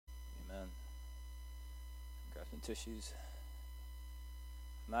tissues.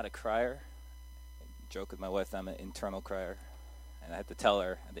 I'm not a crier. I joke with my wife that I'm an internal crier. And I have to tell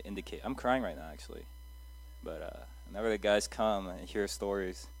her, I have to indicate. I'm crying right now, actually. But whenever the guys come and hear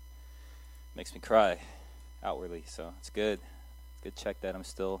stories, it makes me cry outwardly. So it's good. It's good to check that I'm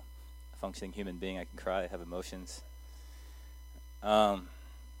still a functioning human being. I can cry, I have emotions. Are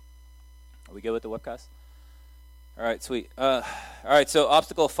we good with the webcast? All right, sweet. All right, so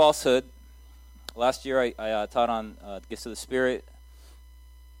Obstacle of Falsehood. Last year I taught on Gifts of the Spirit,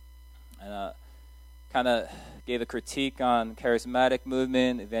 and kind of gave a critique on charismatic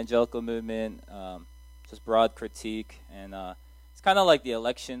movement, evangelical movement, just broad critique. And it's kind of like the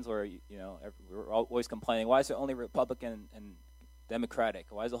elections where, we're always complaining, why is it only Republican and Democratic?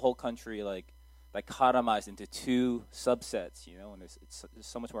 Why is the whole country like dichotomized into two subsets, and it's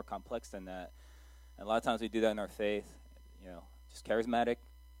so much more complex than that. And a lot of times we do that in our faith, just charismatic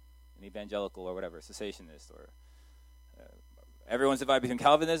and evangelical or whatever, cessationist, or everyone's divided between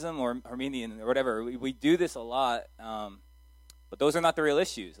Calvinism or Armenian or whatever. We do this a lot, but those are not the real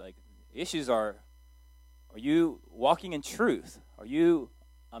issues. Like, the issues are you walking in truth? Are you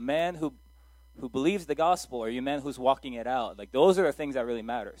a man who believes the gospel? Are you a man who's walking it out? Like, those are the things that really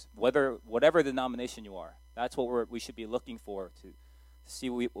matters. Whatever denomination you are, that's what we should be looking for to see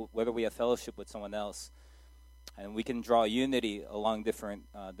whether we have fellowship with someone else. And we can draw unity along different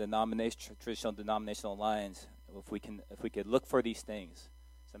traditional denominational lines if we could look for these things.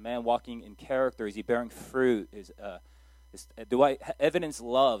 Is a man walking in character? Is he bearing fruit? Do I evidence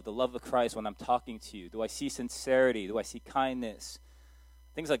love, the love of Christ when I'm talking to you? Do I see sincerity? Do I see kindness?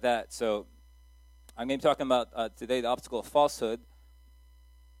 Things like that. So I'm going to be talking about today the obstacle of falsehood.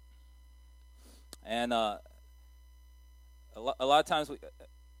 And a lot of times,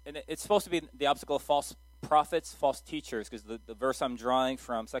 and it's supposed to be the obstacle of false prophets, false teachers, because the verse I'm drawing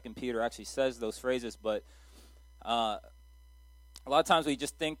from 2 Peter actually says those phrases. But a lot of times we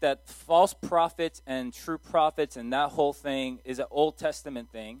just think that false prophets and true prophets and that whole thing is an Old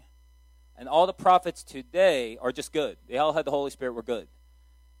Testament thing. And all the prophets today are just good. They all had the Holy Spirit, were good.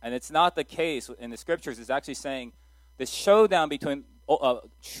 And it's not the case in the scriptures. It's actually saying this showdown between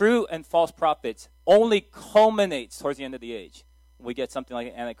true and false prophets only culminates towards the end of the age. We get something like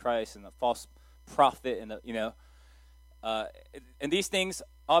an Antichrist and a false prophet, and and these things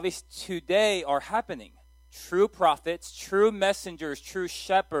obviously today are happening. True prophets, true messengers, true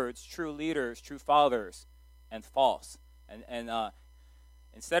shepherds, true leaders, true fathers, and false. And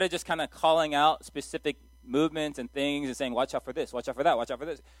instead of just kind of calling out specific movements and things and saying, watch out for this, watch out for that, watch out for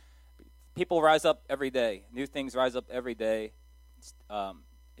this, people rise up every day. New things rise up every day.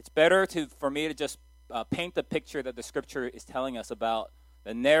 It's better for me to just paint the picture that the scripture is telling us about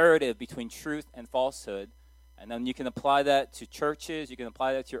the narrative between truth and falsehood, and then you can apply that to churches. You can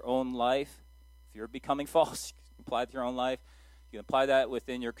apply that to your own life. If you're becoming false, you can apply it to your own life. You can apply that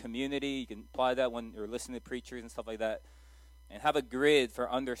within your community. You can apply that when you're listening to preachers and stuff like that, and have a grid for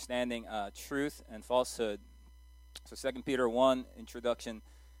understanding truth and falsehood. So 2 Peter 1, introduction,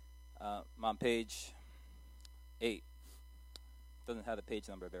 I'm on page 8. Doesn't have the page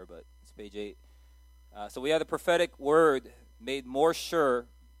number there, but it's page 8. So we have the prophetic word made more sure,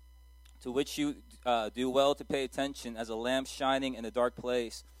 to which you do well to pay attention as a lamp shining in a dark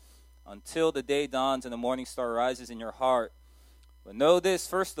place until the day dawns and the morning star rises in your heart. But know this,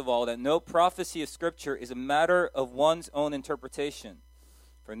 first of all, that no prophecy of Scripture is a matter of one's own interpretation.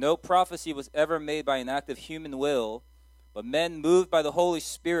 For no prophecy was ever made by an act of human will, but men moved by the Holy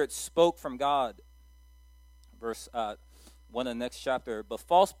Spirit spoke from God. Verse 1 of the next chapter. But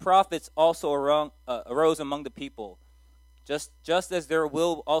false prophets also arose among the people, just as there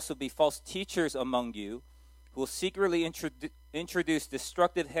will also be false teachers among you, who will secretly introduce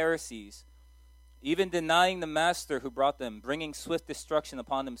destructive heresies, even denying the master who brought them, bringing swift destruction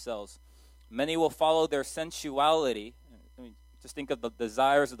upon themselves. Many will follow their sensuality. I mean, just think of the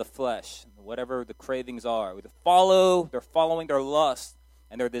desires of the flesh, whatever the cravings are. They're following their lust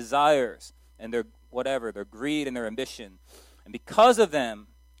and their desires and their greed and their ambition. And because of them,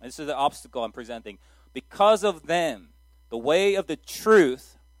 and this is the obstacle I'm presenting, because of them, the way of the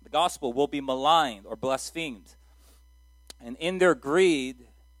truth, the gospel, will be maligned or blasphemed. And in their greed,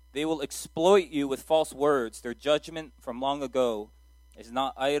 they will exploit you with false words. Their judgment from long ago is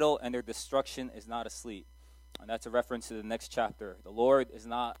not idle, and their destruction is not asleep. And that's a reference to the next chapter. The Lord is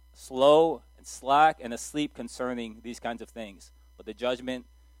not slow and slack and asleep concerning these kinds of things. But the judgment,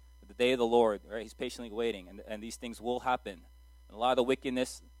 the day of the Lord, right? He's patiently waiting, and these things will happen. And a lot of the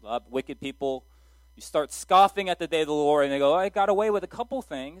wickedness, a lot of wicked people, you start scoffing at the day of the Lord, and they go, I got away with a couple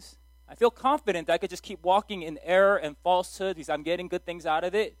things. I feel confident that I could just keep walking in error and falsehood because I'm getting good things out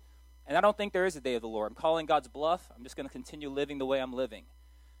of it. And I don't think there is a day of the Lord. I'm calling God's bluff. I'm just going to continue living the way I'm living.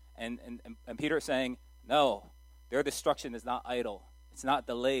 And Peter is saying, no, their destruction is not idle. It's not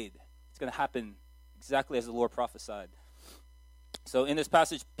delayed. It's going to happen exactly as the Lord prophesied. So in this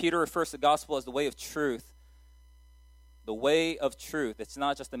passage, Peter refers to the gospel as the way of truth. The way of truth. It's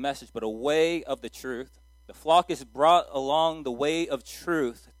not just a message, but a way of the truth. The flock is brought along the way of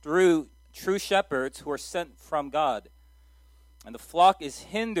truth through true shepherds who are sent from God. And the flock is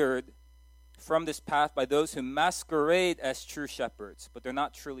hindered from this path by those who masquerade as true shepherds, but they're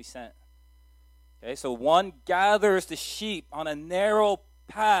not truly sent. Okay, so one gathers the sheep on a narrow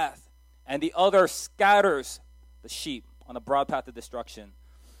path, and the other scatters the sheep on a broad path of destruction.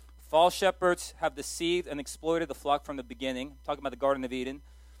 False shepherds have deceived and exploited the flock from the beginning. I'm talking about the Garden of Eden.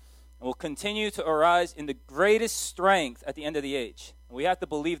 And will continue to arise in the greatest strength at the end of the age. And we have to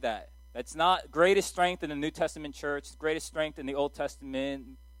believe that. That's not greatest strength in the New Testament church, greatest strength in the Old Testament,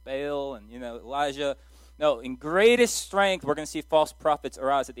 Baal and, Elijah. No, in greatest strength, we're going to see false prophets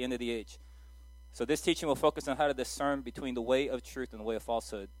arise at the end of the age. So this teaching will focus on how to discern between the way of truth and the way of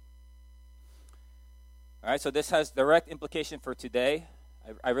falsehood. All right, so this has direct implication for today.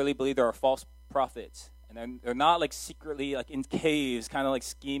 I really believe there are false prophets. And they're not like secretly like in caves, kind of like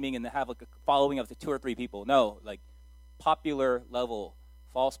scheming and they have like a following of the 2 or 3 people. No, like popular level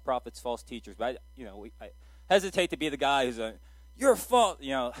false prophets, false teachers. But I hesitate to be the guy who's you're false.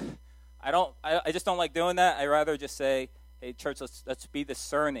 I just don't like doing that. I rather just say, hey, church, let's be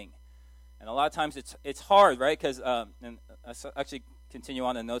discerning. And a lot of times it's hard, right? Because and I actually continue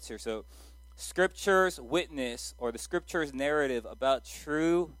on the notes here. So Scripture's witness or the Scripture's narrative about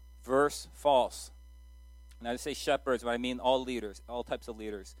true versus false. And I say shepherds, but I mean all leaders, all types of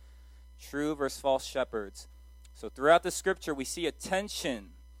leaders. True versus false shepherds. So throughout the Scripture, we see a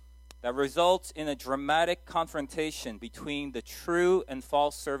tension that results in a dramatic confrontation between the true and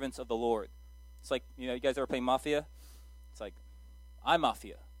false servants of the Lord. It's like, you guys ever play Mafia? It's like, I'm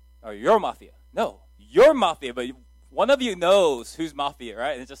Mafia, or you're Mafia. No, you're Mafia, but one of you knows who's Mafia,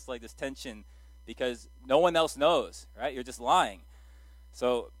 right? And it's just like this tension because no one else knows, right? You're just lying.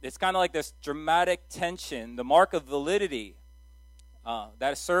 So it's kind of like this dramatic tension, the mark of validity,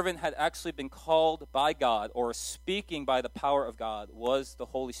 that a servant had actually been called by God or speaking by the power of God was the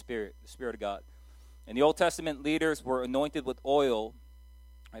Holy Spirit, the Spirit of God. And the Old Testament leaders were anointed with oil.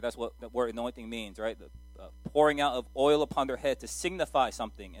 Right? That's what that word anointing means, right? The pouring out of oil upon their head to signify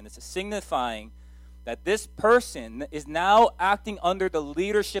something. And it's a signifying that this person is now acting under the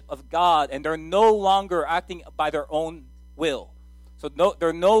leadership of God and they're no longer acting by their own will. So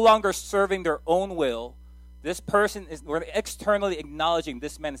they're no longer serving their own will. This person we're externally acknowledging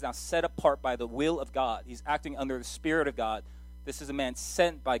this man is now set apart by the will of God. He's acting under the Spirit of God. This is a man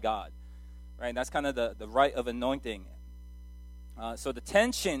sent by God. Right? And that's kind of the rite of anointing. So the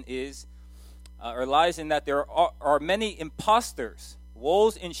tension lies in that there are many imposters,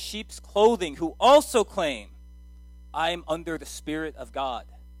 wolves in sheep's clothing, who also claim, I am under the Spirit of God.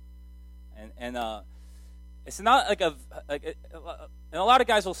 And it's not like and a lot of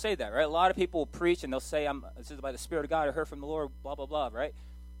guys will say that, right? A lot of people will preach and they'll say, this is by the Spirit of God, I heard from the Lord, blah, blah, blah, right?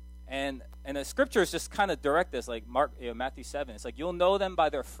 And the scriptures just kind of direct this, like Matthew 7. It's like, you'll know them by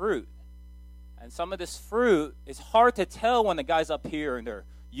their fruit. And some of this fruit is hard to tell when the guy's up here and they're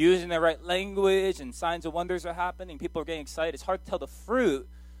using the right language and signs and wonders are happening. People are getting excited. It's hard to tell the fruit.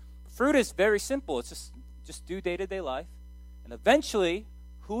 Fruit is very simple. It's just do day-to-day life. And eventually,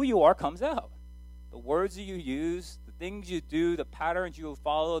 who you are comes out. The words that you use, the things you do, the patterns you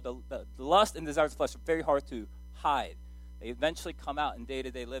follow, the lust and desires of flesh are very hard to hide. They eventually come out in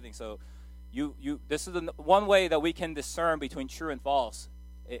day-to-day living. So this is the one way that we can discern between true and false.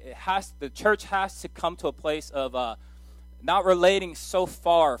 The church has to come to a place of not relating so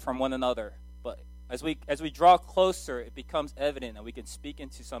far from one another. But as we draw closer, it becomes evident and we can speak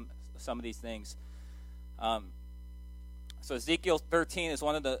into some of these things. So Ezekiel 13 is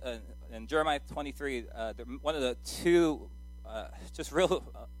one of the, and Jeremiah 23, one of the two just real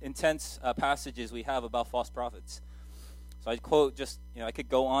intense passages we have about false prophets. So I quote I could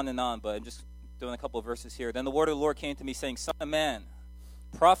go on, but I'm just doing a couple of verses here. Then the word of the Lord came to me saying, Son of man,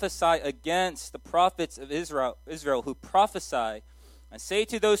 prophesy against the prophets of Israel who prophesy, and say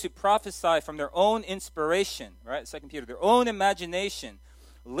to those who prophesy from their own inspiration, right? 2 Peter, their own imagination,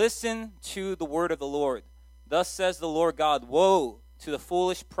 listen to the word of the Lord. Thus says the Lord God, woe to the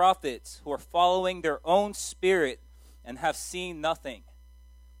foolish prophets who are following their own spirit and have seen nothing.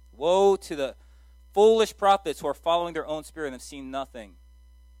 Woe to the foolish prophets who are following their own spirit and have seen nothing.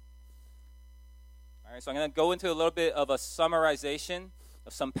 All right, so I'm going to go into a little bit of a summarization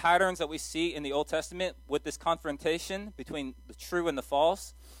of some patterns that we see in the Old Testament with this confrontation between the true and the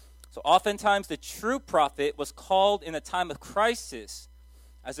false. So oftentimes the true prophet was called in a time of crisis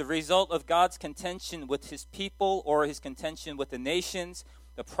as a result of God's contention with his people or his contention with the nations.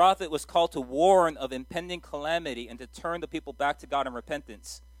 The prophet was called to warn of impending calamity and to turn the people back to God in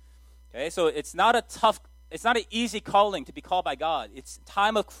repentance. Okay, so it's not an easy calling to be called by God. It's a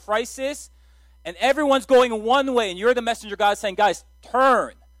time of crisis, and everyone's going one way, and you're the messenger of God saying, guys,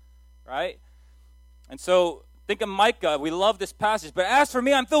 turn, right? And so think of Micah. We love this passage. But as for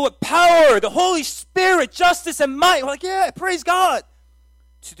me, I'm filled with power, the Holy Spirit, justice, and might. We're like, yeah, praise God.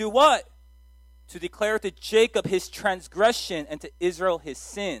 To do what? To declare to Jacob his transgression and to Israel his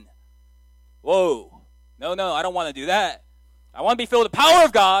sin. Whoa. No, I don't want to do that. I want to be filled with the power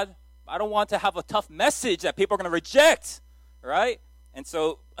of God. I don't want to have a tough message that people are going to reject, right? And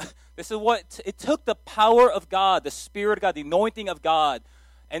so this is what it took: the power of God, the Spirit of God, the anointing of God,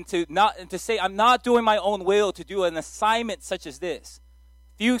 and to say I'm not doing my own will, to do an assignment such as this.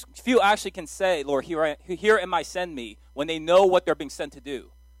 Few actually can say, Lord, here am I, send me, when they know what they're being sent to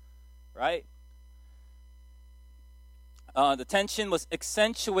do, right? The tension was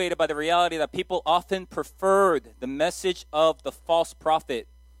accentuated by the reality that people often preferred the message of the false prophet.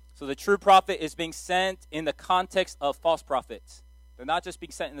 So the true prophet is being sent in the context of false prophets. They're not just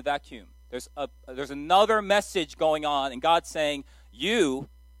being sent in the vacuum. There's another message going on, and God's saying, you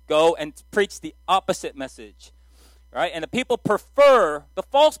go and preach the opposite message, right? And the people prefer the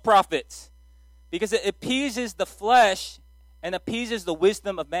false prophets because it appeases the flesh and appeases the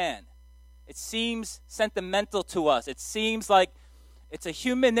wisdom of man. It seems sentimental to us. It seems like it's a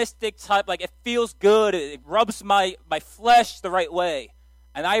humanistic type, like it feels good. It rubs my flesh the right way.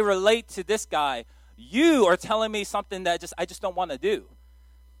 And I relate to this guy. You are telling me something that I just don't want to do.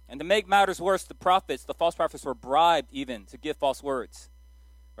 And to make matters worse, the false prophets were bribed even to give false words.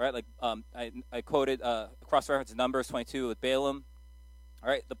 Right? Like I quoted cross-reference Numbers 22 with Balaam. All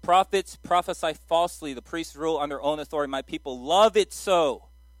right, the prophets prophesy falsely. The priests rule on their own authority. My people love it so.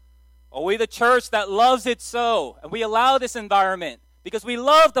 Are we the church that loves it so? And we allow this environment because we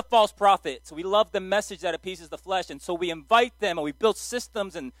love the false prophets. We love the message that appeases the flesh. And so we invite them and we build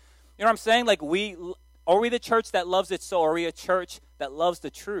systems. And you know what I'm saying? Like are we the church that loves it so? Or are we a church that loves the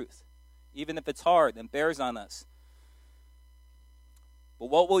truth, even if it's hard and bears on us? But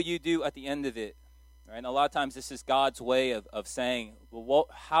what will you do at the end of it? Right? And a lot of times this is God's way of saying, well,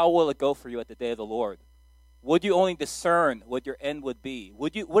 how will it go for you at the day of the Lord? Would you only discern what your end would be?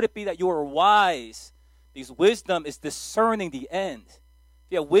 Would it be that you are wise? Because wisdom is discerning the end.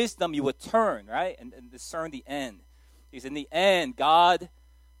 If you have wisdom, you would turn, right? And discern the end. Because in the end, God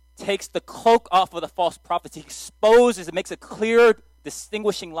takes the cloak off of the false prophets. He exposes and makes a clear,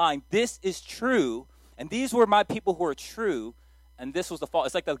 distinguishing line. This is true, and these were my people who are true, and this was the false.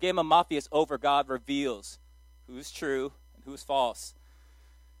 It's like the game of Mafia is over. God reveals who's true and who's false.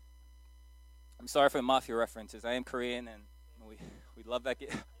 I'm sorry for the Mafia references. I am Korean, and we love that game.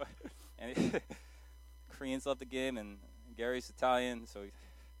 And Koreans love the game, and Gary's Italian. So,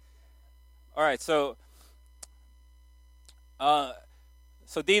 all right. So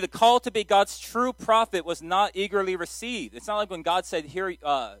the call to be God's true prophet was not eagerly received. It's not like when God said, "Here,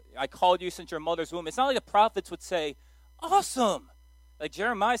 I called you since your mother's womb." It's not like the prophets would say, "Awesome," like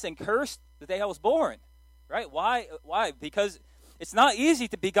Jeremiah saying, "Cursed the day I was born." Right? Why? Because it's not easy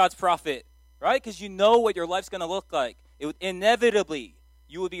to be God's prophet. Right? Because you know what your life's going to look like. It would inevitably,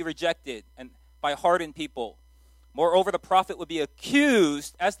 you would be rejected and by hardened people. Moreover, the prophet would be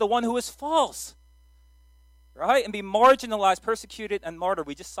accused as the one who is false. Right? And be marginalized, persecuted, and martyred.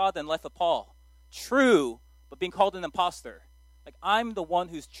 We just saw that in the life of Paul. True, but being called an imposter. Like, I'm the one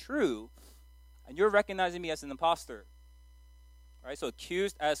who's true, and you're recognizing me as an imposter. Right? So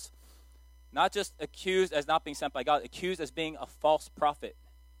accused as, not just accused as not being sent by God, accused as being a false prophet.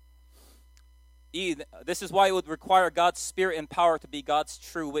 This is why it would require God's spirit and power to be God's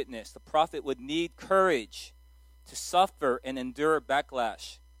true witness. The prophet would need courage to suffer and endure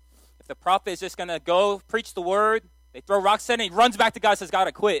backlash. If the prophet is just going to go preach the word, they throw rocks at him, he runs back to God and says, "God,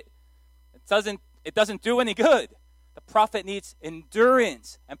 I quit." It doesn't do any good. The prophet needs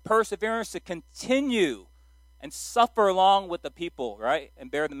endurance and perseverance to continue and suffer along with the people, right? And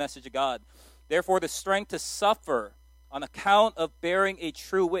bear the message of God. Therefore, the strength to suffer on account of bearing a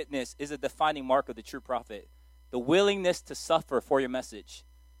true witness is a defining mark of the true prophet. The willingness to suffer for your message,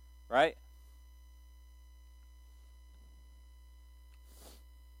 right?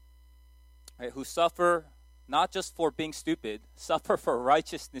 Right, who suffer not just for being stupid, suffer for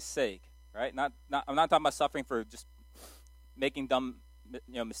righteousness' sake, right? I'm not talking about suffering for just making dumb,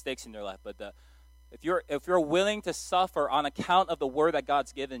 mistakes in your life, but if you're willing to suffer on account of the word that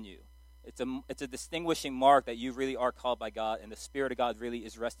God's given you, It's a distinguishing mark that you really are called by God, and the Spirit of God really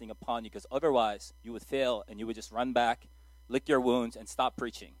is resting upon you, because otherwise you would fail and you would just run back, lick your wounds, and stop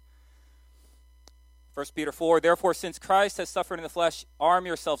preaching. 1 Peter 4, therefore, since Christ has suffered in the flesh, arm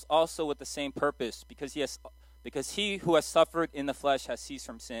yourselves also with the same purpose, because he who has suffered in the flesh has ceased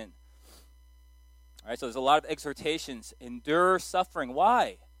from sin. All right, so there's a lot of exhortations. Endure suffering.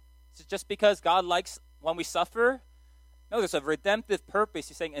 Why? Is it just because God likes when we suffer? No, there's a redemptive purpose.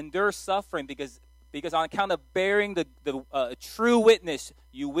 He's saying endure suffering because on account of bearing the true witness,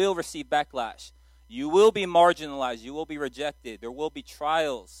 you will receive backlash. You will be marginalized. You will be rejected. There will be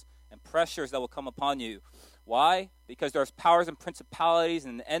trials and pressures that will come upon you. Why? Because there's powers and principalities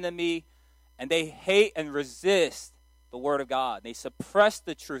and an enemy, and they hate and resist the word of God. They suppress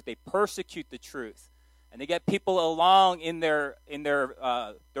the truth. They persecute the truth. And they get people along in their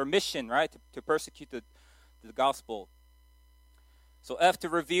mission, right, to persecute the gospel. So F, to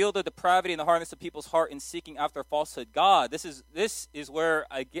reveal the depravity and the hardness of people's heart in seeking after falsehood. God, this is where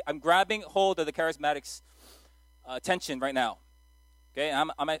I'm grabbing hold of the charismatics' attention right now. Okay,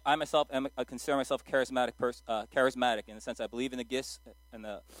 I myself consider myself charismatic in the sense I believe in the gifts and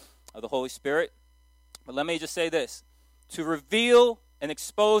of the Holy Spirit. But let me just say this: to reveal and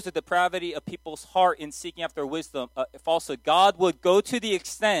expose the depravity of people's heart in seeking after wisdom, falsehood. God would go to the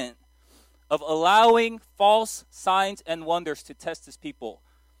extent of allowing false signs and wonders to test his people.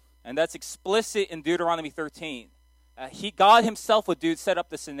 And that's explicit in Deuteronomy 13. God himself would set up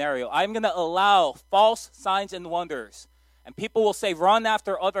the scenario. I'm going to allow false signs and wonders. And people will say, run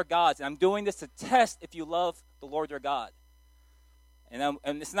after other gods. And I'm doing this to test if you love the Lord your God. And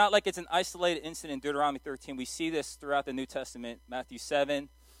it's not like it's an isolated incident in Deuteronomy 13. We see this throughout the New Testament. Matthew 7,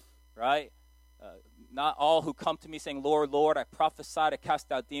 right? Not all who come to me saying, Lord, Lord, I prophesied, I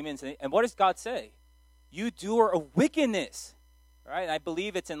cast out demons. And what does God say? You doer of wickedness, right? And I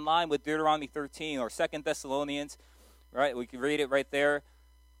believe it's in line with Deuteronomy 13 or 2 Thessalonians, right? We can read it right there.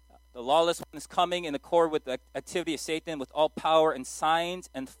 The lawless one is coming in accord with the activity of Satan with all power and signs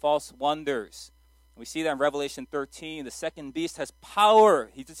and false wonders. We see that in Revelation 13. The second beast has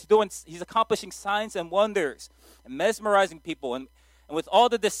power. He's accomplishing signs and wonders and mesmerizing people and with all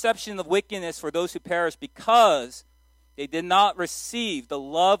the deception of wickedness for those who perish because they did not receive the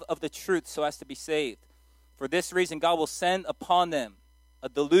love of the truth so as to be saved. For this reason, God will send upon them a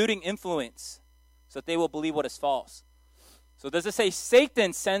deluding influence so that they will believe what is false. So does it say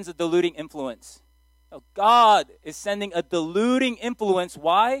Satan sends a deluding influence? No, God is sending a deluding influence.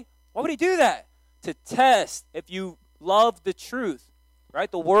 Why? Why would he do that? To test if you love the truth, right?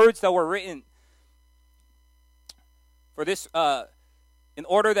 The words that were written for this, in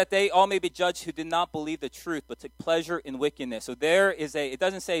order that they all may be judged who did not believe the truth but took pleasure in wickedness. So it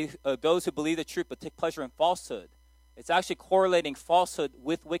doesn't say those who believe the truth but take pleasure in falsehood. It's actually correlating falsehood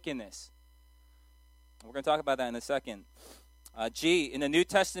with wickedness. We're going to talk about that in a second. G, in the New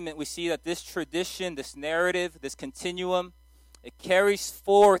Testament, we see that this tradition, this narrative, this continuum, it carries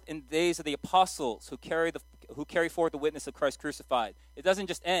forth in the days of the apostles who carry forth the witness of Christ crucified. It doesn't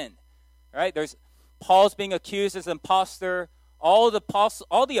just end, right? There's Paul's being accused as an imposter. All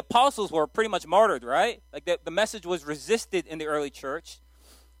the apostles were pretty much martyred, right? Like the message was resisted in the early church,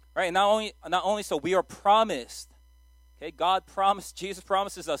 right? And not only so, we are promised. Okay, Jesus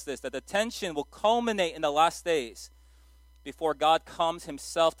promises us this, that the tension will culminate in the last days before God comes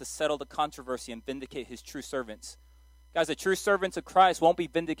himself to settle the controversy and vindicate his true servants. Guys, the true servants of Christ won't be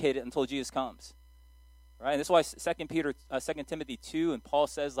vindicated until Jesus comes. Right? And that's why 2 Timothy 2, and Paul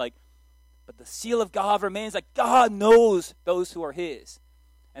says, like, but the seal of God remains, like God knows those who are his.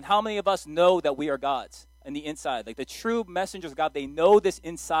 And how many of us know that we are God's in the inside? Like the true messengers of God, they know this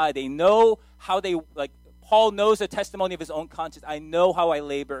inside. They know how they, like Paul knows the testimony of his own conscience. I know how I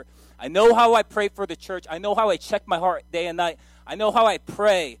labor. I know how I pray for the church. I know how I check my heart day and night. I know how I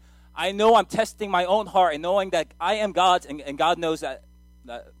pray. I know I'm testing my own heart and knowing that I am God's and God knows that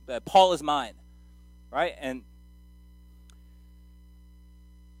Paul is mine, right? And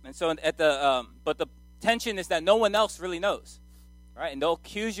so but the tension is that no one else really knows, right? And they'll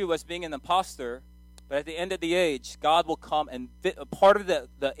accuse you as being an imposter, but at the end of the age, God will come and part of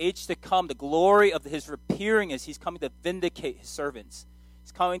the age to come, the glory of his appearing is he's coming to vindicate his servants.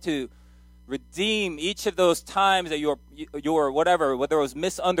 He's coming to redeem each of those times that you're whatever, whether it was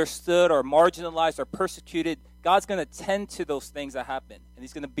misunderstood or marginalized or persecuted. God's going to tend to those things that happen, and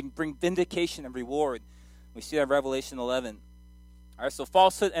he's going to bring vindication and reward. We see that in Revelation 11. All right, so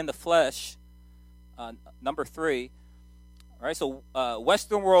falsehood and the flesh, number 3. All right, so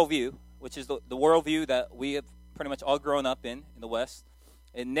Western worldview, which is the worldview that we have pretty much all grown up in the West,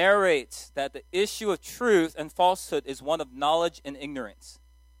 it narrates that the issue of truth and falsehood is one of knowledge and ignorance.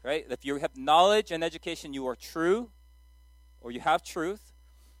 right? If you have knowledge and education, you are true, or you have truth.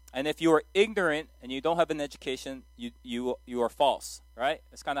 And if you are ignorant and you don't have an education, you are false, right?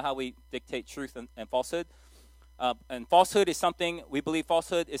 That's kind of how we dictate truth and falsehood. And falsehood is something, we believe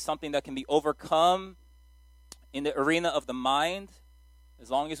falsehood is something that can be overcome in the arena of the mind. As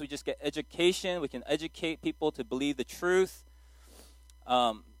long as we just get education, we can educate people to believe the truth.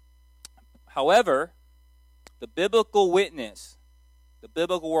 However, the biblical witness, the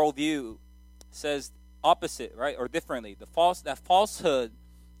biblical worldview says opposite, right? Or differently. That falsehood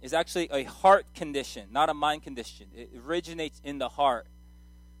is actually a heart condition, not a mind condition. It originates in the heart.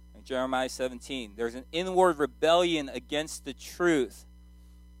 In Jeremiah 17, there's an inward rebellion against the truth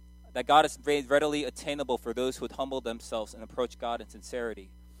that God has made readily attainable for those who would humble themselves and approach God in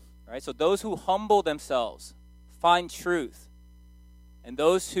sincerity. Right? So those who humble themselves find truth. And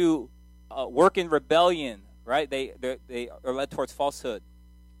those who work in rebellion, right, they are led towards falsehood.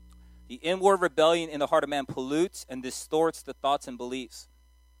 The inward rebellion in the heart of man pollutes and distorts the thoughts and beliefs.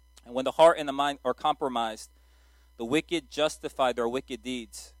 And when the heart and the mind are compromised, the wicked justify their wicked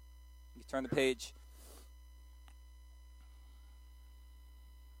deeds. You turn the page.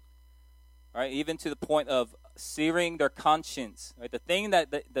 All right, even to the point of searing their conscience. Right, the thing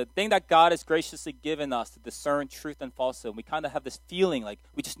that God has graciously given us to discern truth and falsehood. We kind of have this feeling like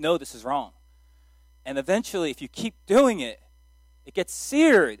we just know this is wrong. And eventually, if you keep doing it, it gets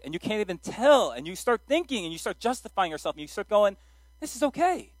seared, and you can't even tell. And you start thinking, and you start justifying yourself, and you start going, "This is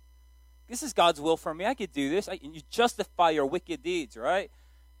okay. This is God's will for me. I could do this." And you justify your wicked deeds, right?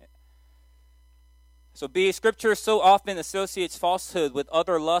 So Scripture so often associates falsehood with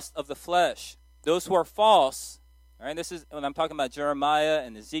other lusts of the flesh. Those who are false, all right, this is when I'm talking about Jeremiah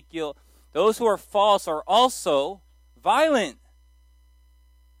and Ezekiel, those who are false are also violent.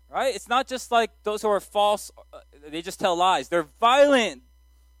 Right? It's not just like those who are false, they just tell lies. They're violent.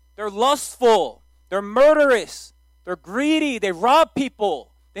 They're lustful. They're murderous. They're greedy. They rob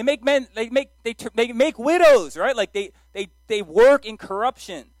people. They make widows, right? Like they work in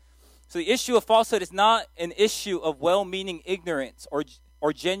corruption. So the issue of falsehood is not an issue of well-meaning ignorance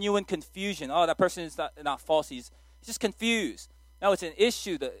or genuine confusion. Oh, that person is not false. He's just confused. No, it's an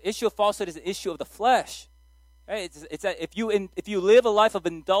issue. The issue of falsehood is an issue of the flesh. Right? It's that if you live a life of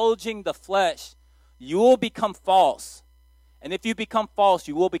indulging the flesh, you will become false. And if you become false,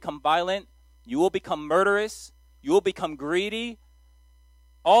 you will become violent. You will become murderous. You will become greedy.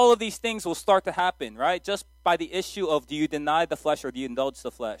 All of these things will start to happen, right? Just by the issue of, do you deny the flesh or do you indulge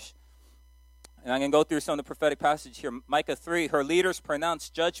the flesh? And I'm going to go through some of the prophetic passage here. Micah 3, her leaders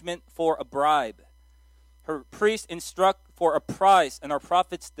pronounce judgment for a bribe. Her priests instruct for a price, and our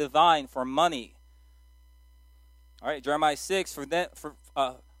prophets divine for money. All right, Jeremiah 6, for them,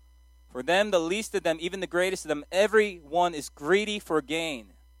 the least of them, even the greatest of them, everyone is greedy for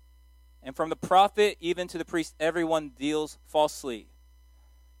gain. And from the prophet even to the priest, everyone deals falsely.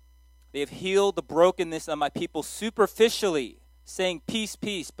 They have healed the brokenness of my people superficially, saying peace,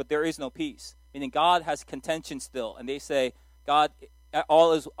 peace, but there is no peace. Meaning God has contention still. And they say, God,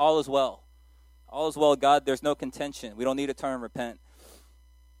 all is well. All is well, God, there's no contention. We don't need to turn and repent.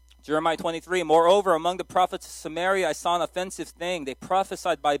 Jeremiah 23, moreover, among the prophets of Samaria, I saw an offensive thing. They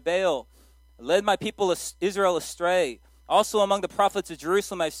prophesied by Baal, led my people Israel astray. Also among the prophets of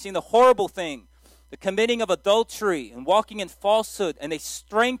Jerusalem, I've seen a horrible thing, the committing of adultery and walking in falsehood, and they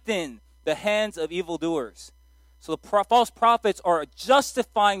strengthen the hands of evildoers. So the false prophets are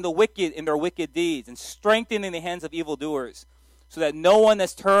justifying the wicked in their wicked deeds and strengthening the hands of evildoers, so that no one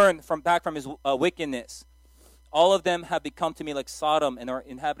has turned back from his wickedness. All of them have become to me like Sodom, and our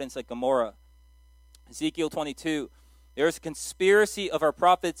inhabitants like Gomorrah. Ezekiel 22, there is a conspiracy of our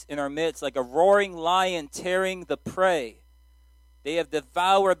prophets in our midst, like a roaring lion tearing the prey. They have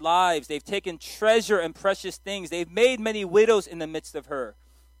devoured lives. They've taken treasure and precious things. They've made many widows in the midst of her.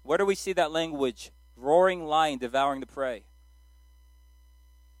 Where do we see that language? Roaring lion devouring the prey.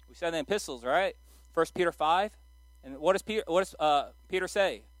 We said in the epistles, right? 1 Peter 5. And what does Peter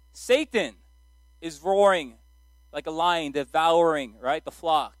say? Satan is roaring like a lion devouring, right, the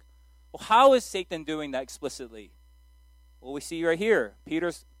flock. Well, how is Satan doing that explicitly? Well, we see right here.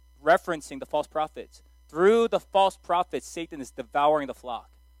 Peter's referencing the false prophets. Through the false prophets, Satan is devouring the flock.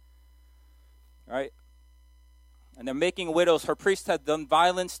 Right? And they're making widows. Her priests have done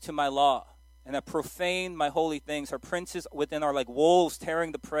violence to my law and have profaned my holy things. Her princes within are like wolves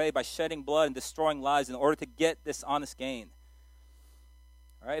tearing the prey by shedding blood and destroying lives in order to get dishonest gain.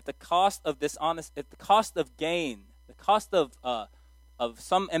 All right, if the cost of gain, the cost of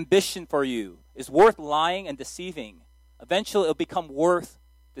some ambition for you is worth lying and deceiving, eventually it'll become worth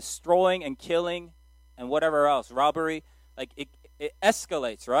destroying and killing and whatever else, robbery. Like it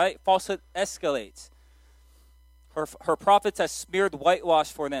escalates, right? Falsehood escalates. Her prophets have smeared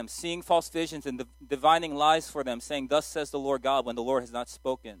whitewash for them, seeing false visions and divining lies for them, saying, "Thus says the Lord God," when the Lord has not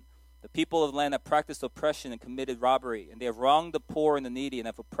spoken. The people of the land have practiced oppression and committed robbery, and they have wronged the poor and the needy and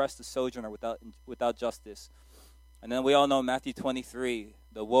have oppressed the sojourner without justice. And then we all know Matthew 23,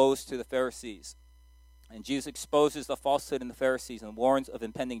 the woes to the Pharisees. And Jesus exposes the falsehood in the Pharisees and warns of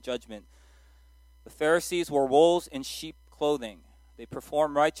impending judgment. The Pharisees were wolves in sheep clothing. They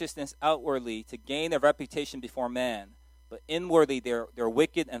perform righteousness outwardly to gain a reputation before man, but inwardly they're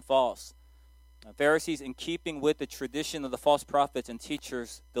wicked and false. The Pharisees, in keeping with the tradition of the false prophets and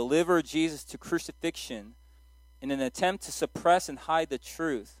teachers, delivered Jesus to crucifixion in an attempt to suppress and hide the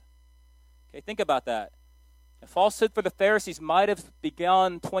truth. Okay, think about that. The falsehood for the Pharisees might have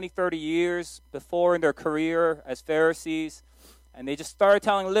begun 20, 30 years before in their career as Pharisees, and they just started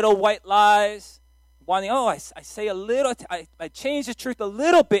telling little white lies, wanting, I say a little, I change the truth a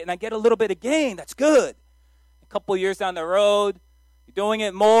little bit, and I get a little bit of gain. That's good. A couple years down the road, you're doing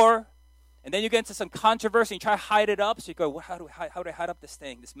it more, and then you get into some controversy and you try to hide it up. So you go, well, how do I hide up this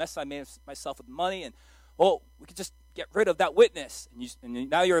thing, this mess I made of myself with money? And we could just get rid of that witness. And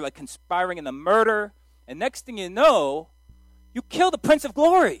now you're like conspiring in the murder. And next thing you know, you kill the Prince of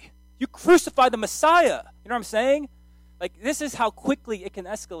Glory. You crucify the Messiah. You know what I'm saying? Like, this is how quickly it can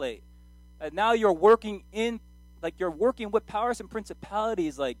escalate. Now you're working with powers and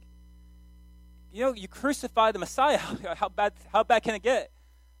principalities. Like, you crucify the Messiah. How bad can it get?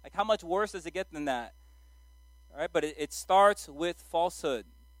 Like, how much worse does it get than that? All right, but it starts with falsehood.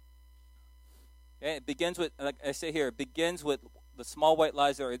 Okay? It begins with, like I say here, it begins with the small white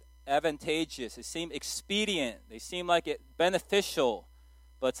lies that are advantageous. They seem expedient. They seem like it beneficial,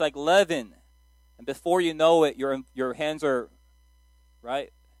 but it's like leaven. And before you know it, your hands are,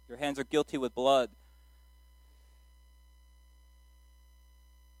 right? Your hands are guilty with blood.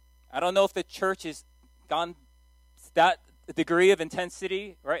 I don't know if the church has gone that degree of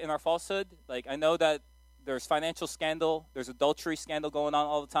intensity, right, in our falsehood. Like, I know that there's financial scandal, there's adultery scandal going on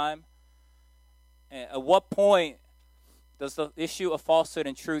all the time. And at what point does the issue of falsehood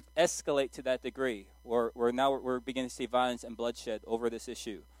and truth escalate to that degree, where now we're beginning to see violence and bloodshed over this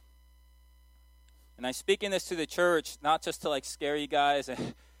issue? And I'm speaking this to the church, not just to like scare you guys.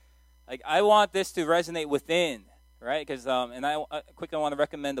 Like, I want this to resonate within, right? Because and I quickly want to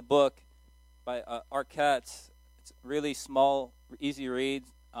recommend a book by Art Katz. It's really small, easy read.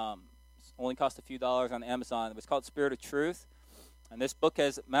 Only cost a few dollars on Amazon. It's called Spirit of Truth, and this book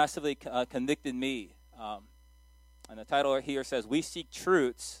has massively convicted me. And the title here says, "We seek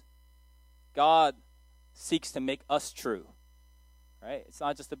truths. God seeks to make us true." Right? It's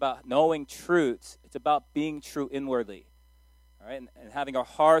not just about knowing truths. It's about being true inwardly. All right? And having our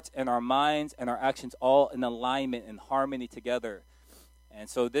hearts and our minds and our actions all in alignment and harmony together. And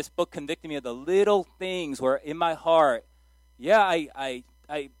so this book convicted me of the little things where in my heart, I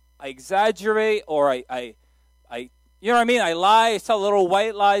exaggerate, or I you know what I mean? I lie, I tell little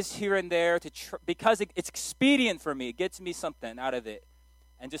white lies here and there because it's expedient for me. It gets me something out of it.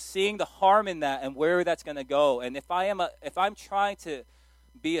 And just seeing the harm in that and where that's going to go. And if I'm trying to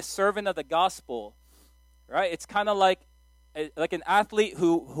be a servant of the gospel, right? It's kind of like an athlete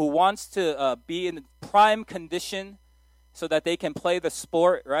who wants to be in prime condition so that they can play the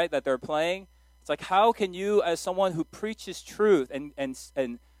sport, right, that they're playing. It's like, how can you, as someone who preaches truth and you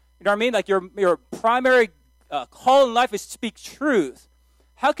know what I mean? Like, your primary call in life is to speak truth.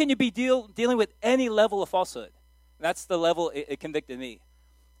 How can you be dealing with any level of falsehood? And that's the level it convicted me.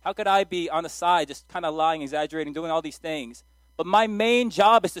 How could I be on the side just kind of lying, exaggerating, doing all these things? But my main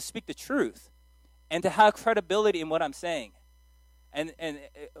job is to speak the truth and to have credibility in what I'm saying. And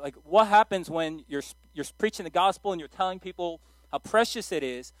like, what happens when you're preaching the gospel and you're telling people how precious it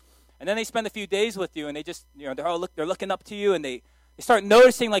is, and then they spend a few days with you and they just, they're looking up to you, and they start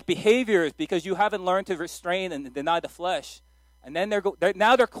noticing like behaviors because you haven't learned to restrain and deny the flesh. And then they're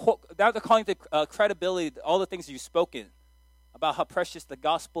calling the credibility all the things you've spoken about how precious the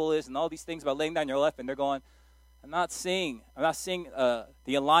gospel is and all these things about laying down your life, and they're going, I'm not seeing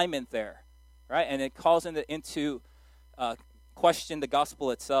the alignment there, right? And it calls into question the gospel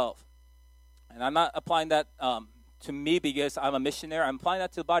itself. And I'm not applying that to me because I'm a missionary. I'm applying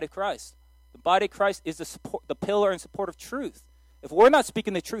that to the body of Christ. The body of Christ is the pillar and support of truth. If we're not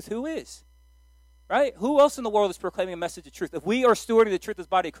speaking the truth, who is? Right? Who else in the world is proclaiming a message of truth? If we are stewarding the truth as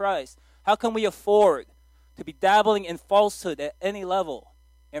body of Christ, how can we afford to be dabbling in falsehood at any level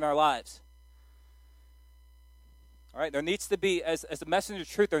in our lives? All right, there needs to be, as a messenger of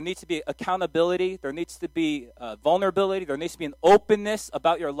truth, there needs to be accountability. There needs to be vulnerability. There needs to be an openness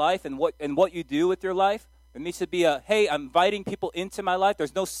about your life and what you do with your life. There needs to be hey, I'm inviting people into my life.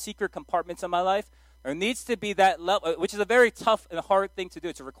 There's no secret compartments in my life. There needs to be that level, which is a very tough and hard thing to do.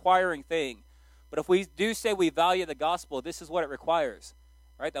 It's a requiring thing. But if we do say we value the gospel, this is what it requires,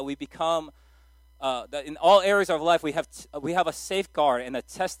 right? That we become, that in all areas of life, we have a safeguard and a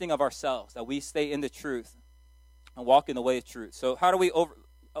testing of ourselves, that we stay in the truth and walk in the way of truth. So how do we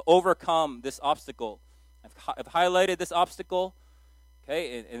overcome this obstacle? I've highlighted this obstacle,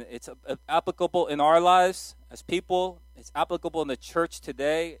 okay, and it's applicable in our lives as people. It's applicable in the church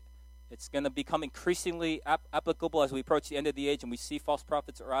today. It's going to become increasingly applicable as we approach the end of the age and we see false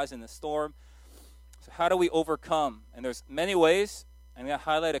prophets arise in the storm. So how do we overcome? And there's many ways. I'm going to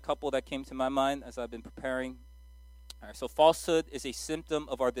highlight a couple that came to my mind as I've been preparing. All right, so falsehood is a symptom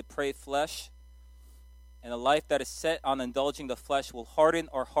of our depraved flesh. And a life that is set on indulging the flesh will harden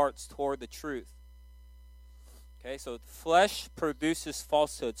our hearts toward the truth. Okay, so flesh produces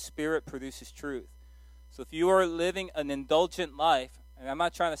falsehood. Spirit produces truth. So if you are living an indulgent life, and I'm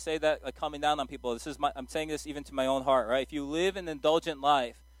not trying to say that like coming down on people. I'm saying this even to my own heart, right? If you live an indulgent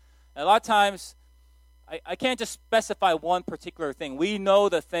life, a lot of times, I can't just specify one particular thing. We know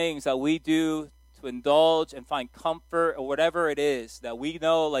the things that we do to indulge and find comfort or whatever it is that we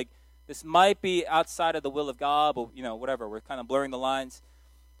know, like, this might be outside of the will of God, but, whatever. We're kind of blurring the lines.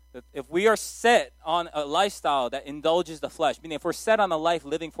 If we are set on a lifestyle that indulges the flesh, meaning if we're set on a life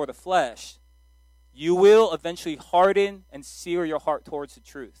living for the flesh, you will eventually harden and sear your heart towards the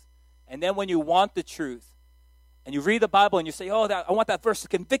truth. And then when you want the truth, and you read the Bible and you say, I want that verse to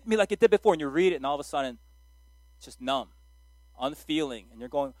convict me like it did before, and you read it, and all of a sudden, it's just numb, unfeeling. And you're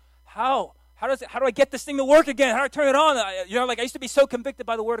going, how do I get this thing to work again? How do I turn it on? I used to be so convicted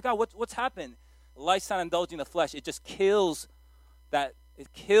by the Word of God. What's happened? Lifestyle indulging the flesh, it just kills that.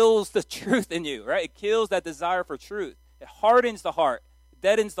 It kills the truth in you, right? It kills that desire for truth. It hardens the heart,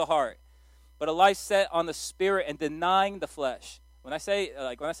 deadens the heart. But a life set on the Spirit and denying the flesh. When I say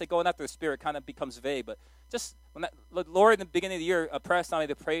going after the Spirit, it kind of becomes vague. But just when the Lord in the beginning of the year pressed on me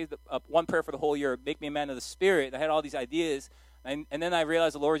to pray one prayer for the whole year, make me a man of the Spirit. And I had all these ideas, and then I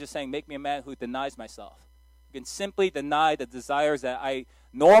realized the Lord was just saying, make me a man who denies myself. You can simply deny the desires that I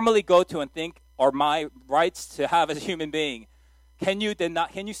normally go to and think are my rights to have as a human being. Can you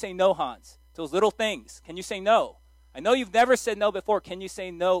say no, Hans? To those little things. Can you say no? I know you've never said no before. Can you say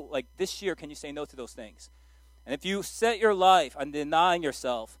no? Like this year, can you say no to those things? And if you set your life on denying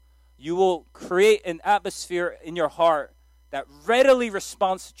yourself, you will create an atmosphere in your heart that readily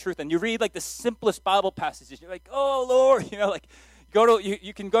responds to truth. And you read like the simplest Bible passages. You're like, oh, Lord.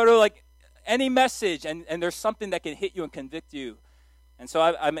 You can go to like any message, and there's something that can hit you and convict you. And so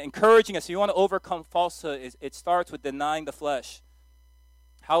I'm encouraging us. If you want to overcome falsehood, it starts with denying the flesh.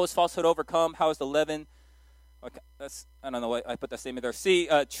 How is falsehood overcome? How is the leaven? Okay, I don't know why I put that statement there. See,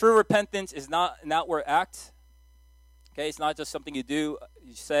 true repentance is not an outward act. Okay, it's not just something you do,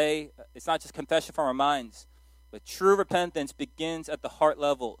 you say. It's not just confession from our minds. But true repentance begins at the heart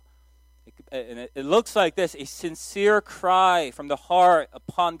level. It looks like this: a sincere cry from the heart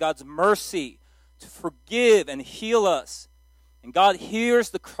upon God's mercy to forgive and heal us. And God hears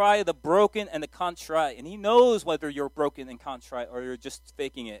the cry of the broken and the contrite. And He knows whether you're broken and contrite or you're just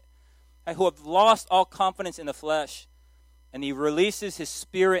faking it. And who have lost all confidence in the flesh. And He releases His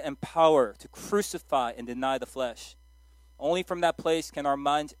Spirit and power to crucify and deny the flesh. Only from that place can our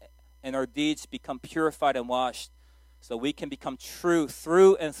minds and our deeds become purified and washed, so we can become true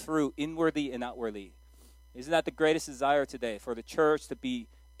through and through, inwardly and outwardly. Isn't that the greatest desire today? For the church to be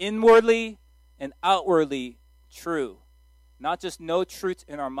inwardly and outwardly true. Not just know truth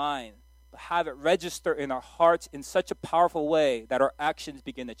in our mind, but have it register in our hearts in such a powerful way that our actions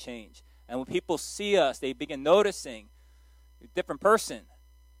begin to change. And when people see us, they begin noticing a different person,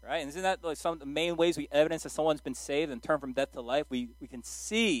 right? And isn't that like some of the main ways we evidence that someone's been saved and turned from death to life? We can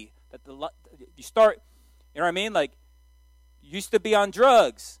see that you start, you know what I mean? Like, you used to be on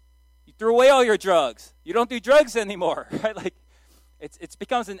drugs. You threw away all your drugs. You don't do drugs anymore, right? Like, it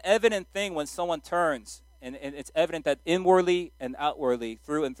becomes an evident thing when someone turns. And it's evident that inwardly and outwardly,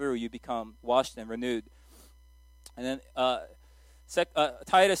 through and through, you become washed and renewed. And then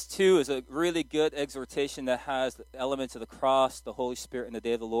Titus 2 is a really good exhortation that has the elements of the cross, the Holy Spirit, and the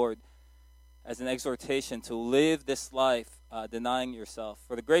day of the Lord as an exhortation to live this life denying yourself.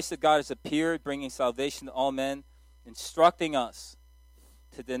 For the grace of God has appeared, bringing salvation to all men, instructing us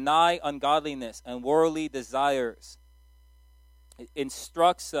to deny ungodliness and worldly desires. It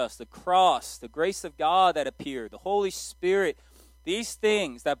instructs us, the cross, the grace of God that appeared, the Holy Spirit, these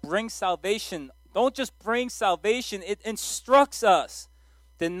things that bring salvation, don't just bring salvation, it instructs us.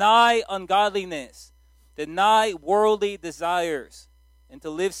 Deny ungodliness, deny worldly desires. and to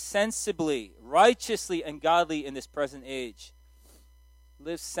live sensibly, righteously, and godly in this present age.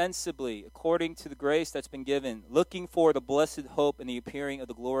 Live sensibly, according to the grace that's been given, looking for the blessed hope and the appearing of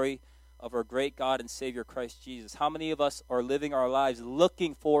the glory of our great God and Savior Christ Jesus. How many of us are living our lives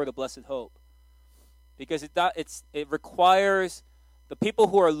looking for the blessed hope? Because it requires the people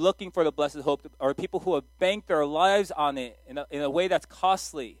who are looking for the blessed hope are people who have banked their lives on it in a way that's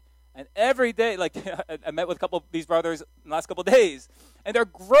costly. And every day, like I met with a couple of these brothers in the last couple of days, and they're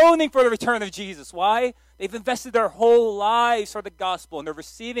groaning for the return of Jesus. Why? They've invested their whole lives for the gospel, and they're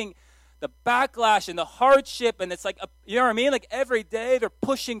receiving the backlash and the hardship, and it's like, you know what I mean? Like every day they're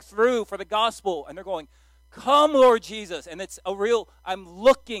pushing through for the gospel, and they're going, come, Lord Jesus. And it's a real, I'm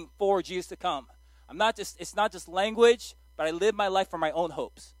looking for Jesus to come. It's not just language, but I live my life for my own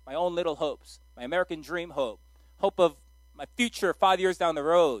hopes, my own little hopes, my American dream hope of my future 5 years down the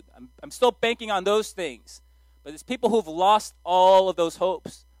road. I'm still banking on those things. But it's people who've lost all of those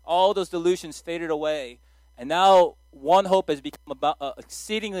hopes, all those delusions faded away. And now one hope has become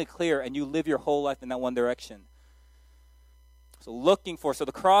exceedingly clear, and you live your whole life in that one direction. So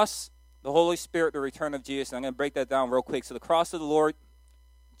the cross, the Holy Spirit, the return of Jesus. And I'm going to break that down real quick. So the cross of the Lord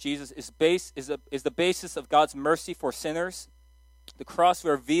Jesus is the basis of God's mercy for sinners. The cross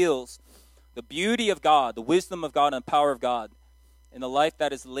reveals the beauty of God, the wisdom of God, and the power of God in the life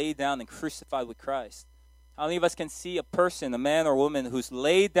that is laid down and crucified with Christ. How many of us can see a person, a man or woman, who's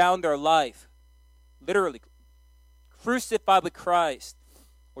laid down their life, literally crucified with Christ?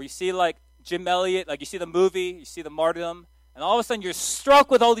 Or you see like Jim Elliott, like you see the movie, you see the martyrdom, and all of a sudden you're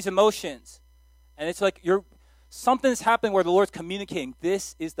struck with all these emotions. And it's like something's happening where the Lord's communicating,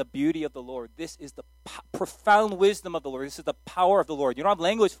 this is the beauty of the Lord. This is the profound wisdom of the Lord. This is the power of the Lord. You don't have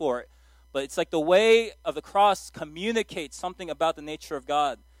language for it. But it's like the way of the cross communicates something about the nature of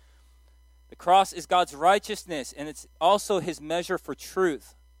God. The cross is God's righteousness, and it's also his measure for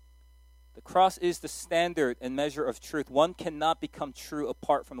truth. The cross is the standard and measure of truth. One cannot become true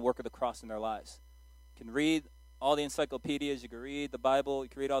apart from the work of the cross in their lives. You can read all the encyclopedias, you can read the Bible, you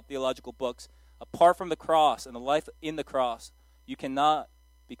can read all theological books. Apart from the cross and the life in the cross, you cannot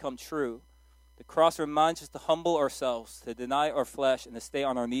become true. The cross reminds us to humble ourselves, to deny our flesh, and to stay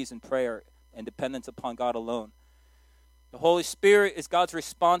on our knees in prayer and dependence upon God alone. The Holy Spirit is God's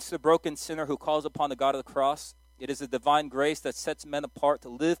response to the broken sinner who calls upon the God of the cross. It is a divine grace that sets men apart to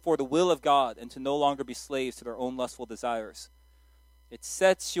live for the will of God and to no longer be slaves to their own lustful desires. It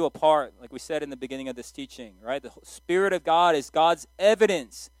sets you apart, like we said in the beginning of this teaching, right? The Spirit of God is God's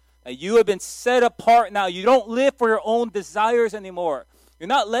evidence that you have been set apart now. You don't live for your own desires anymore. You're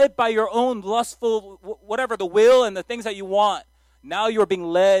not led by your own lustful, whatever, the will and the things that you want. Now you're being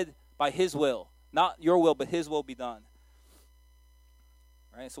led by his will. Not your will, but his will be done.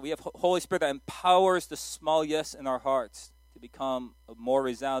 Right? So we have Holy Spirit that empowers the small yes in our hearts to become a more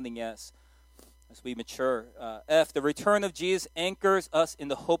resounding yes as we mature. The return of Jesus anchors us in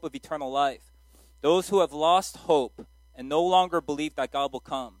the hope of eternal life. Those who have lost hope and no longer believe that God will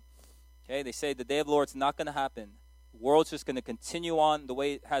come. Okay, they say the day of the Lord is not going to happen. The world's just going to continue on the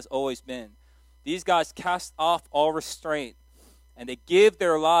way it has always been. These guys cast off all restraint, and they give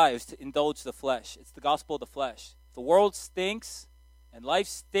their lives to indulge the flesh. It's the gospel of the flesh. If the world stinks and life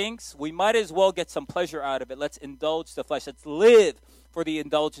stinks, we might as well get some pleasure out of it. Let's indulge the flesh. Let's live for the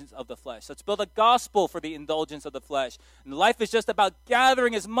indulgence of the flesh. Let's build a gospel for the indulgence of the flesh. And life is just about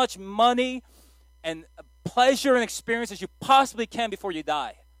gathering as much money and pleasure and experience as you possibly can before you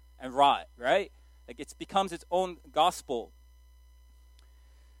die and rot, right? Like it becomes its own gospel.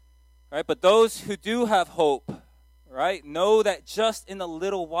 Right? But those who do have hope, right, know that just in a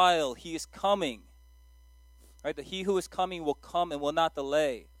little while he is coming. Right? That he who is coming will come and will not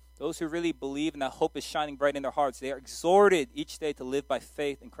delay. Those who really believe and that hope is shining bright in their hearts, they are exhorted each day to live by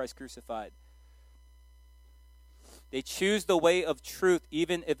faith in Christ crucified. They choose the way of truth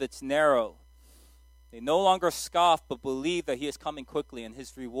even if it's narrow. They no longer scoff but believe that he is coming quickly and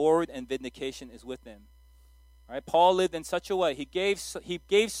his reward and vindication is with him. Right? Paul lived in such a way. He gave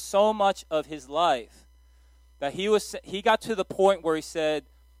so much of his life that he got to the point where he said,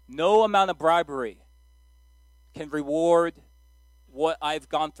 no amount of bribery can reward what I've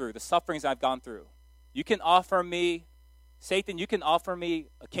gone through, the sufferings I've gone through. You can offer me, Satan, you can offer me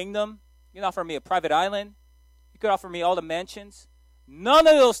a kingdom. You can offer me a private island. You could offer me all the mansions. None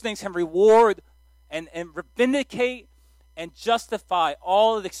of those things can reward and vindicate and justify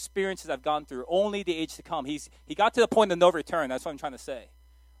all of the experiences I've gone through. Only the age to come. He got to the point of no return. That's what I'm trying to say.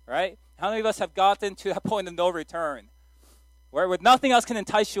 Right? How many of us have gotten to that point of no return? Where nothing else can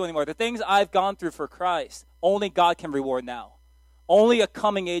entice you anymore. The things I've gone through for Christ, only God can reward now. Only a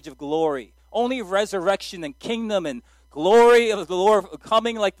coming age of glory. Only resurrection and kingdom and glory of the Lord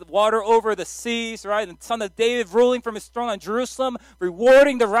coming like the water over the seas, right? And the Son of David ruling from his throne on Jerusalem,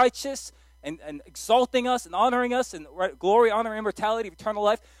 rewarding the righteous and exalting us and honoring us and glory, honor, immortality, eternal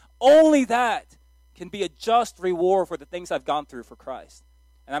life. Only that can be a just reward for the things I've gone through for Christ.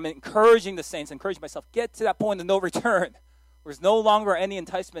 And I'm encouraging the saints, encouraging myself, get to that point of no return, where there's no longer any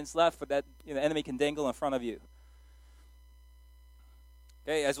enticements left for that the enemy can dangle in front of you.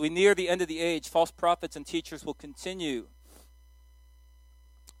 Okay, as we near the end of the age, false prophets and teachers will continue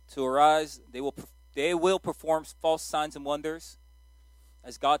to arise. They will perform false signs and wonders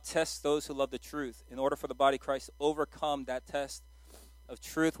as God tests those who love the truth. In order for the body of Christ to overcome that test of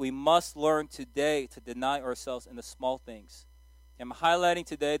truth, we must learn today to deny ourselves in the small things. I'm highlighting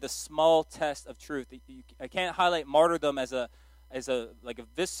today the small test of truth. I can't highlight martyrdom as a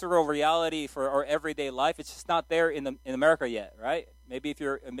visceral reality for our everyday life. It's just not there in America yet, right? Maybe if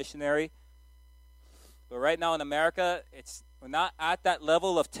you're a missionary. But right now in America, we're not at that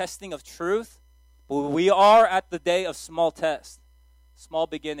level of testing of truth, but we are at the day of small tests, small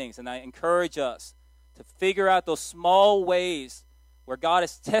beginnings. And I encourage us to figure out those small ways where God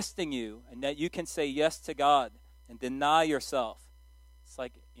is testing you and that you can say yes to God and deny yourself. It's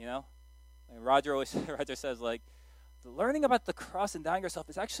like, Roger says, like, learning about the cross and dying yourself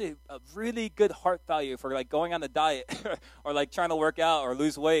is actually a really good heart value for like going on a diet or like trying to work out or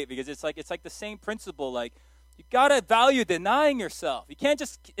lose weight, because it's like the same principle. Like, you gotta value denying yourself. You can't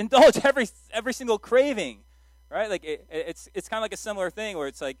just indulge every single craving, right? Like it's kind of like a similar thing where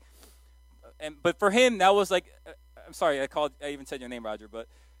it's like, but for him that was like, I'm sorry, I even said your name, Roger, but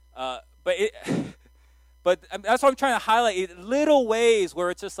that's what I'm trying to highlight. Little ways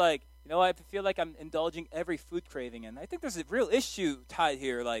where it's just like, I feel like I'm indulging every food craving. And I think there's a real issue tied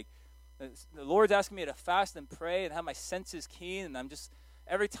here. Like, the Lord's asking me to fast and pray and have my senses keen. And I'm just,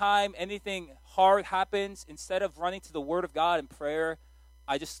 every time anything hard happens, instead of running to the Word of God and prayer,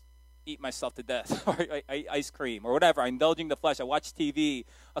 I just eat myself to death. Or I ice cream or whatever. I'm indulging the flesh. I watch TV,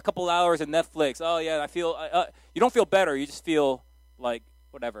 a couple hours of Netflix. Oh, yeah, I feel, you don't feel better. You just feel like,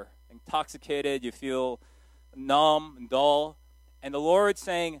 whatever, intoxicated. You feel numb and dull. And the Lord's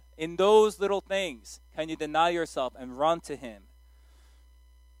saying, in those little things, can you deny yourself and run to Him?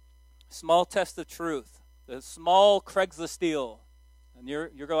 Small test of truth, the small Craigslist deal. And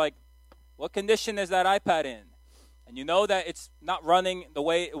you're like, what condition is that iPad in? And you know that it's not running the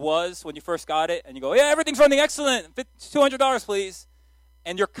way it was when you first got it. And you go, yeah, everything's running excellent. $200, please.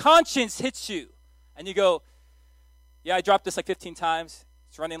 And your conscience hits you. And you go, yeah, I dropped this like 15 times.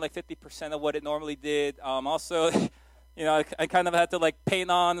 It's running like 50% of what it normally did. Also... I kind of had to like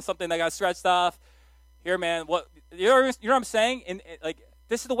paint on something that got scratched off. Here, man, what what I'm saying? And like,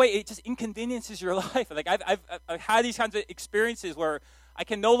 this is the way it just inconveniences your life. Like I've had these kinds of experiences where I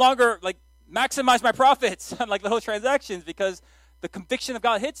can no longer like maximize my profits on like little transactions because the conviction of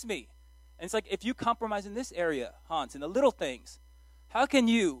God hits me. And it's like, if you compromise in this area, Hans, in the little things, how can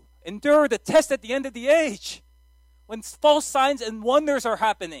you endure the test at the end of the age when false signs and wonders are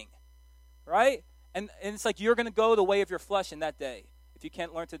happening, right? And it's like you're going to go the way of your flesh in that day if you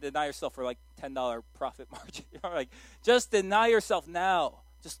can't learn to deny yourself for like $10 profit margin. Like, just deny yourself now.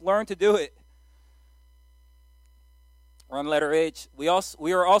 Just learn to do it. We're on letter H. We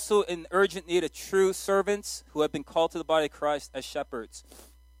are also in urgent need of true servants who have been called to the body of Christ as shepherds.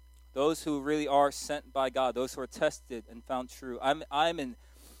 Those who really are sent by God. Those who are tested and found true. I'm in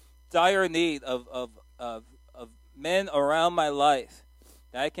dire need of men around my life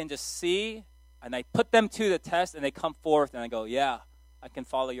that I can just see. And I put them to the test, and they come forth, and I go, yeah, I can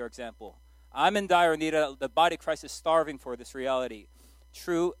follow your example. I'm in dire need. The body of Christ is starving for this reality.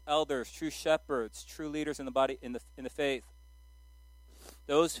 True elders, true shepherds, true leaders in the body, in the faith.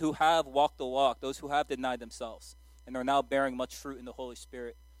 Those who have walked the walk, those who have denied themselves, and are now bearing much fruit in the Holy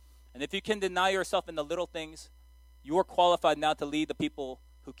Spirit. And if you can deny yourself in the little things, you are qualified now to lead the people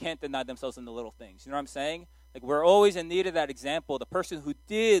who can't deny themselves in the little things. You know what I'm saying? Like, we're always in need of that example. The person who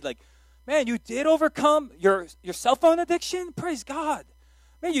did, like, man, you did overcome your cell phone addiction? Praise God.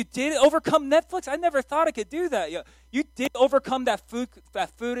 Man, you did overcome Netflix? I never thought I could do that. You did overcome that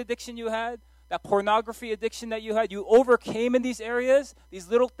food addiction you had, that pornography addiction that you had. You overcame in these areas, these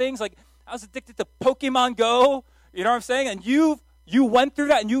little things. Like, I was addicted to Pokemon Go. You know what I'm saying? And you went through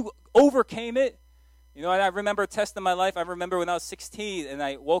that and you overcame it. And I remember a test in my life. I remember when I was 16 and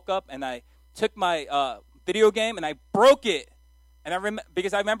I woke up and I took my video game and I broke it. And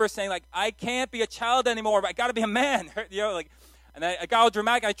because I remember saying, like, I can't be a child anymore, but I got to be a man, and I got all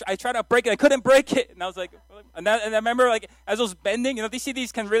dramatic. I tried to break it. I couldn't break it. And I was like, and I remember, like, as I was bending, these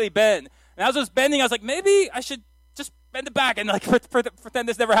CDs can really bend. And as I was bending, I was like, maybe I should just bend it back and, like, pretend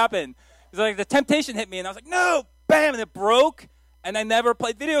this never happened. Because, like, the temptation hit me, and I was like, no, bam, and it broke, and I never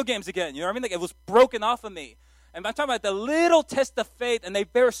played video games again. You know what I mean? Like, it was broken off of me. And I'm talking about the little test of faith, and they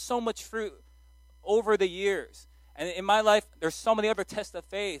bear so much fruit over the years. And in my life, there's so many other tests of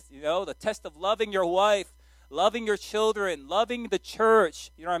faith, you know, the test of loving your wife, loving your children, loving the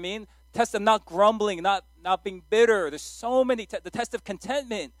church, you know what I mean? Test of not grumbling, not being bitter. There's so many, the test of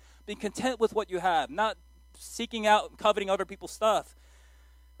contentment, being content with what you have, not seeking out and coveting other people's stuff,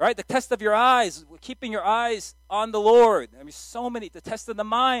 right? The test of your eyes, keeping your eyes on the Lord. I mean, so many, the test of the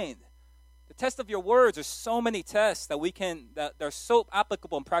mind, the test of your words. There's so many tests that are so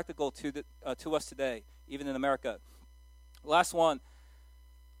applicable and practical to us today, even in America. Last one.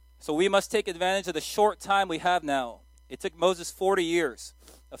 So we must take advantage of the short time we have now. It took Moses 40 years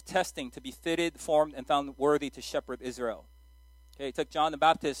of testing to be fitted, formed, and found worthy to shepherd Israel. Okay, it took John the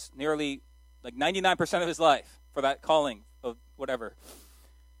Baptist nearly like 99% of his life for that calling of whatever.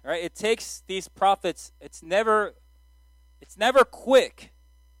 All right, it takes these prophets. It's never quick.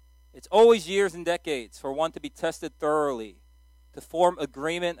 It's always years and decades for one to be tested thoroughly, to form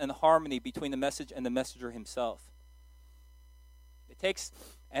agreement and harmony between the message and the messenger himself. It takes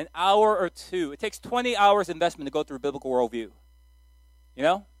an hour or two. It takes 20 hours investment to go through a biblical worldview. You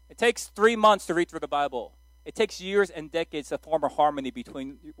know? It takes 3 months to read through the Bible. It takes years and decades to form a harmony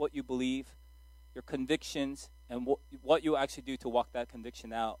between what you believe, your convictions, and what you actually do to walk that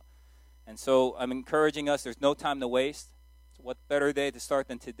conviction out. And so I'm encouraging us, there's no time to waste. So what better day to start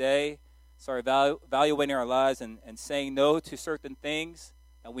than today? Start evaluating our lives and saying no to certain things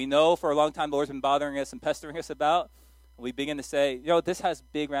that we know for a long time the Lord's been bothering us and pestering us about. And we begin to say, you know, this has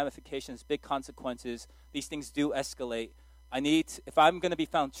big ramifications, big consequences. These things do escalate. If I'm going to be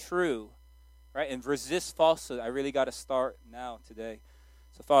found true, right, and resist falsehood, I really got to start now, today.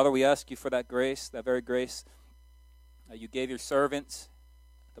 So, Father, we ask you for that grace, that very grace that you gave your servants,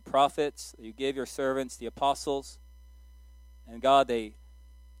 the prophets, that you gave your servants, the apostles. And, God, they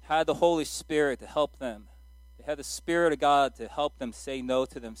had the Holy Spirit to help them. They had the Spirit of God to help them say no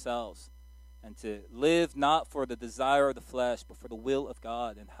to themselves and to live not for the desire of the flesh, but for the will of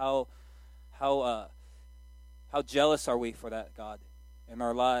God. And how jealous are we for that, God, in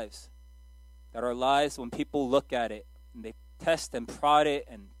our lives? That our lives, when people look at it, and they test and prod it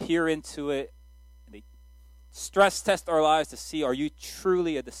and peer into it, and they stress test our lives to see, are you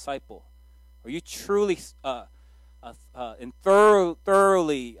truly a disciple? Are you truly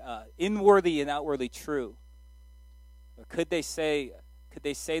thoroughly inwardly and outwardly true? Or could they say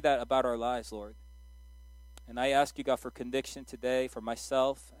that about our lives, Lord? And I ask you, God, for conviction today for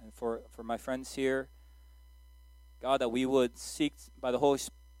myself and for my friends here. God, that we would seek by the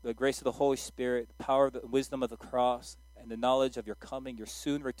grace of the Holy Spirit, the power of the wisdom of the cross, and the knowledge of your coming, your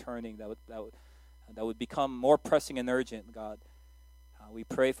soon returning, that would become more pressing and urgent, God. We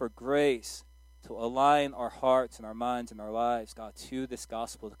pray for grace to align our hearts and our minds and our lives, God, to this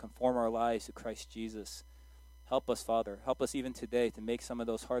gospel, to conform our lives to Christ Jesus. Help us, Father. Help us even today to make some of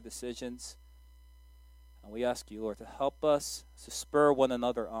those hard decisions. And we ask you, Lord, to help us to spur one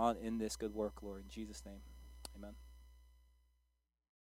another on in this good work, Lord. In Jesus' name, amen.